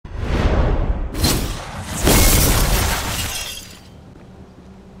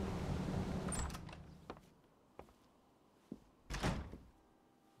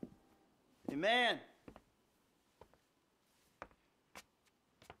man.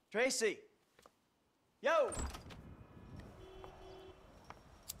 Tracy. Yo.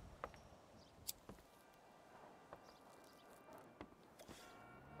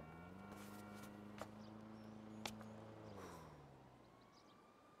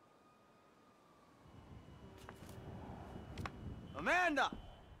 Amanda!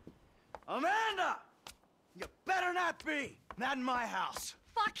 Amanda! You better not be! Not in my house.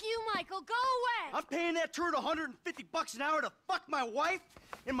 Fuck you, Michael. Go away! I'm paying that turd $150 an hour to fuck my wife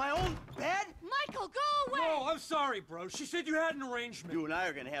in my own bed? Michael, go away! No, I'm sorry, bro. She said you had an arrangement. You and I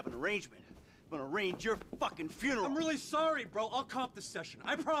are gonna have an arrangement. I'm gonna arrange your fucking funeral. I'm really sorry, bro. I'll comp the session.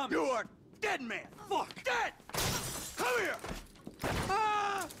 I promise. You are dead, man! Fuck! Dead! Come here!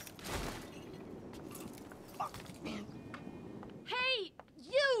 Ah! Fuck, man. Hey,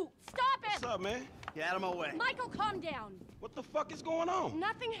 you! Stop it! What's up, man? Get out of my way. Michael, calm down. What the fuck is going on?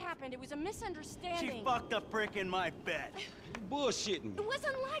 Nothing happened. It was a misunderstanding. She fucked a prick in my bed. You bullshitting It me.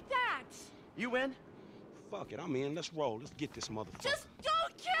 wasn't like that. You in? Fuck it, I'm in. Let's roll. Let's get this motherfucker. Just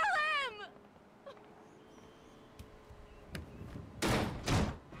don't kill him!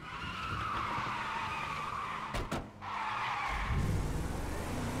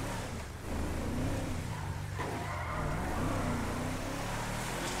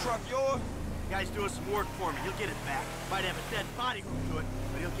 This truck yours? Guy's doing some work for me. He'll get it back. Might have a dead body hooked to it,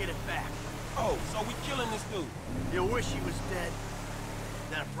 but he'll get it back. Oh, so we killing this dude. You wish he was dead.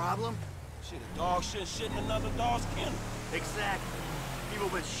 Is that a problem? Shit, a dog shouldn't shit in another dog's kennel. Exactly. People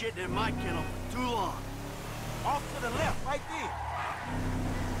been shitting in my kennel for too long. Off to the left, right there.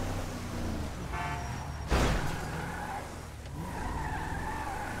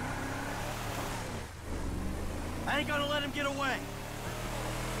 I ain't gonna let him get away.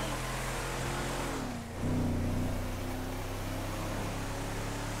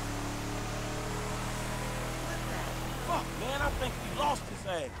 Fuck, man, I think we lost his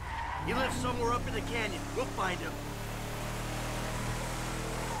ass. He lives somewhere up in the canyon. We'll find him.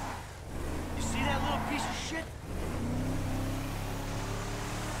 You see that little piece of shit?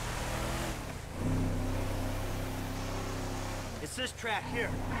 It's this track here.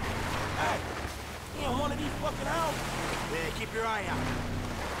 Hey, he in one of these fucking houses. Yeah, keep your eye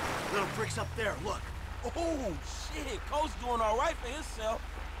out. Little prick's up there, look. Oh, shit, Coach doing all right for himself.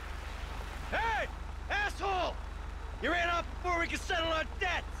 Hey! Asshole! You ran off before we could settle our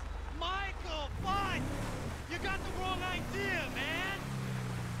debts! Michael, fine! You got the wrong idea, man!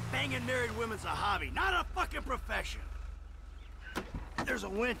 Banging married women's a hobby, not a fucking profession. There's a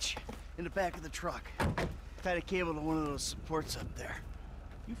winch in the back of the truck. Tied a cable to one of those supports up there.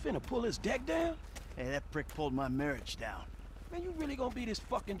 You finna pull his deck down? Hey, that prick pulled my marriage down. Man, you really gonna be this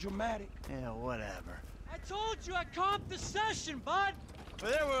fucking dramatic? Yeah, whatever. I told you I comped the session, bud!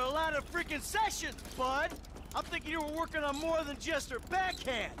 Well, there were a lot of freaking sessions, bud! I'm thinking you were working on more than just her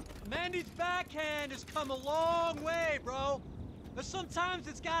backhand. Mandy's backhand has come a long way, bro. But sometimes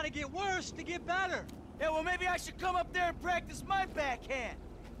it's gotta get worse to get better. Yeah, well, maybe I should come up there and practice my backhand.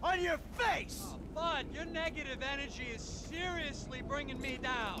 On your face! Oh, bud, your negative energy is seriously bringing me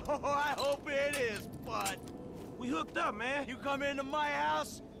down. Oh, I hope it is, bud. We hooked up, man. You come into my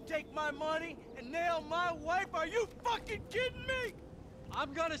house, take my money, and nail my wife? Are you fucking kidding me?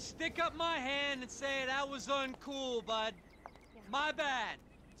 I'm gonna stick up my hand and say that was uncool, bud. My bad.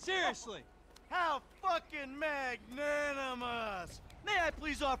 Seriously. How fucking magnanimous! May I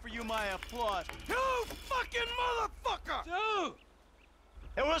please offer you my applause? You fucking motherfucker! Dude!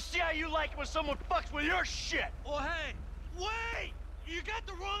 And we'll see how you like it when someone fucks with your shit! Oh, hey! Wait! You got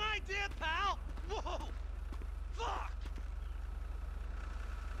the wrong idea, pal! Whoa! Fuck!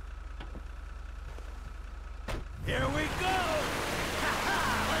 Here we go! Ha-ha!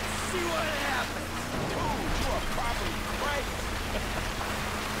 Let's see what happens! Dude, you are properly crazy.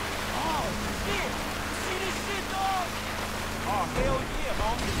 Oh, shit! You see this shit, dog? Oh, hell yeah,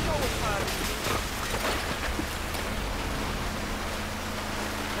 homie. You know what time it is.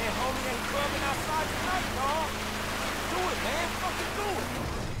 Man, homie ain't clubbing outside tonight, dog. Do it, man. Fucking do it.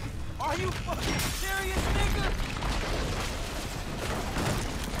 Are you fucking serious, nigga?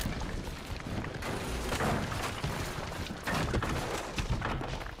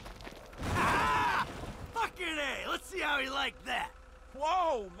 Ah! Fucking A! Let's see how he liked that!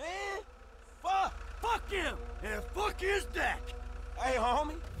 Whoa, man. Fuck. Fuck him! And fuck his deck! Hey,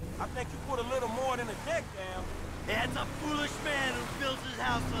 homie. I think you put a little more than a deck down. That's a foolish man who builds his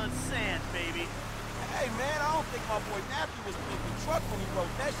house on sand, baby. Hey, man, I don't think my boy Matthew was thinking truck when he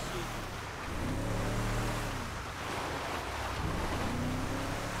wrote that shit.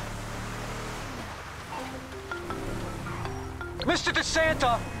 Mr.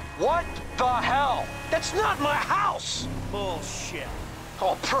 DeSanta, What the hell? That's not my house! Bullshit.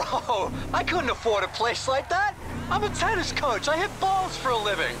 Oh, bro, I couldn't afford a place like that. I'm a tennis coach. I hit balls for a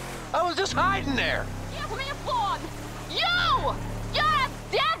living. I was just hiding there. Give me a phone! You! You're a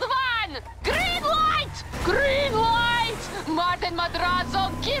dead one! Green light! Green light! Martin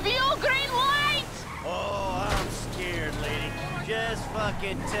Madrazo, give you green light! Oh, I'm scared, lady. Just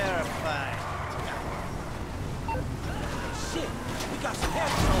fucking terrified. Shit, we got some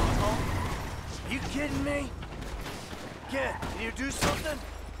heavy on us, huh? Are you kidding me? Kid, can you do something?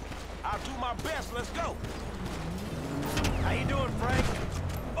 I'll do my best. Let's go. How you doing, Frank?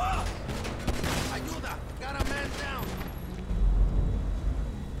 Fuck! Ayuda! Got a man down.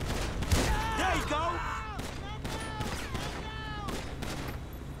 There you go.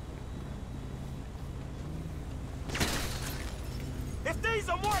 If these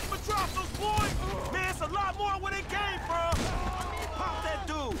are Mark Madrazo's boys, man, it's a lot more where they came from. Pop that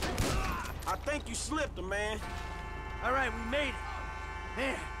dude. I think you slipped him, man. All right, we made it.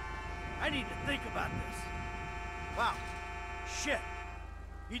 Man, I need to think about this. Wow. Shit.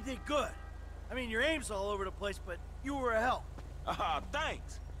 You did good. I mean, your aim's all over the place, but you were a help.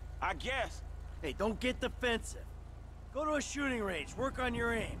 Thanks. I guess. Hey, don't get defensive. Go to a shooting range, work on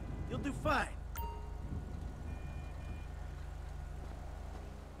your aim. You'll do fine.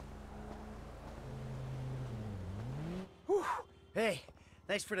 Whew. Hey,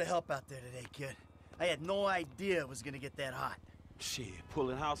 thanks for the help out there today, kid. I had no idea it was gonna get that hot. Shit,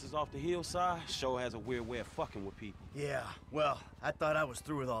 pulling houses off the hillside sure has a weird way of fucking with people. Yeah, well, I thought I was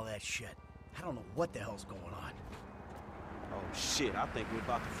through with all that shit. I don't know what the hell's going on. Oh shit, I think we're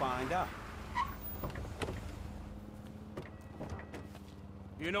about to find out.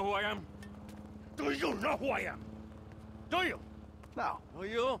 You know who I am? Do you know who I am? Do you? No. Oh,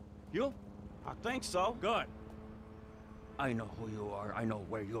 you? I think so. Good. I know who you are. I know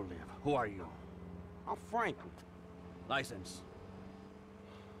where you live. Who are you? I'm Franklin. License.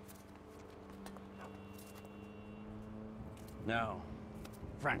 Now,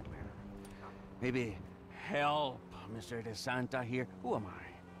 Franklin, maybe help Mr. DeSanta here. Who am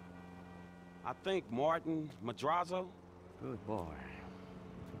I? I think Martin Madrazo. Good boy.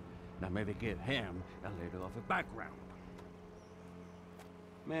 Now maybe give him a little of a background.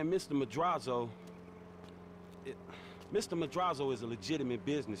 Man, Mr. Madrazo... Mr. Madrazo is a legitimate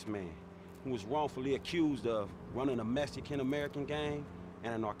businessman who was wrongfully accused of running a Mexican-American gang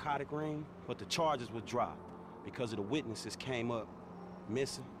and a narcotic ring, but the charges were dropped because of the witnesses came up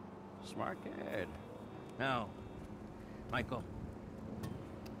missing. Smart kid. Now, Michael,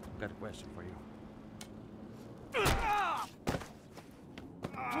 got a question for you.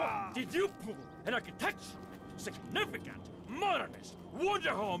 What did you pull an architectural, significant, modernist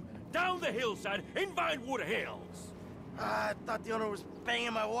wonder home down the hillside in Vinewood Hills? I thought the owner was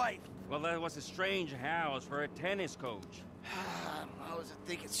banging my wife. Well, that was a strange house for a tennis coach. I wasn't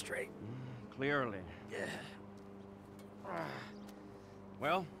thinking straight. Clearly. Yeah.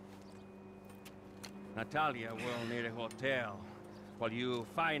 Well, Natalia will need a hotel while you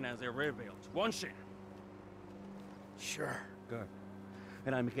finance the rebuild, won't she? Sure. Good.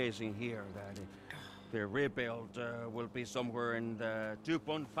 And I'm guessing here that the rebuild will be somewhere in the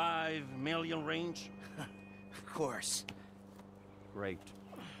 2.5 million range? Of course. Great.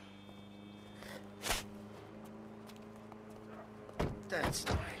 That's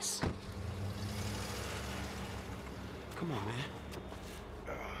nice. Come on,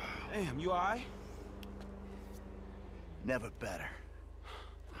 man. Damn, you all right? Never better.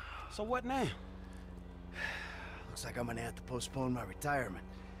 So what now? Looks like I'm gonna have to postpone my retirement.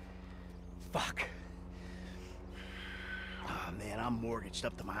 Fuck. Oh, man, I'm mortgaged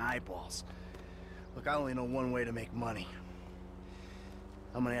up to my eyeballs. Look, I only know one way to make money.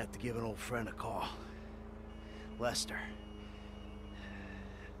 I'm gonna have to give an old friend a call. Lester.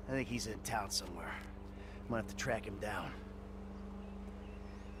 I think he's in town somewhere. I'm gonna have to track him down.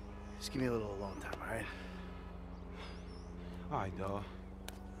 Just give me a little alone time, all right? All right, dawg.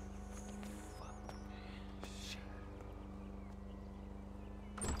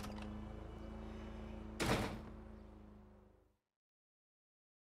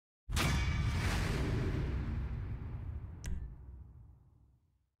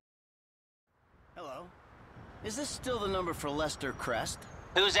 Hello. Is this still the number for Lester Crest?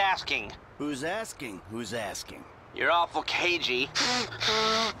 Who's asking? Who's asking? Who's asking? You're awful cagey.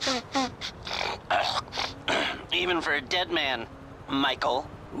 Even for a dead man, Michael.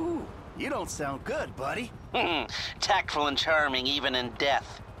 Ooh, you don't sound good, buddy. Tactful and charming even in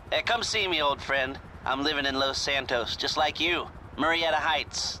death. Come see me, old friend. I'm living in Los Santos, just like you. Murrieta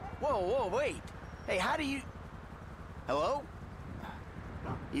Heights. Whoa, wait. Hey, how do you... Hello?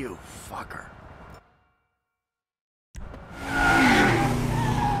 You fucker.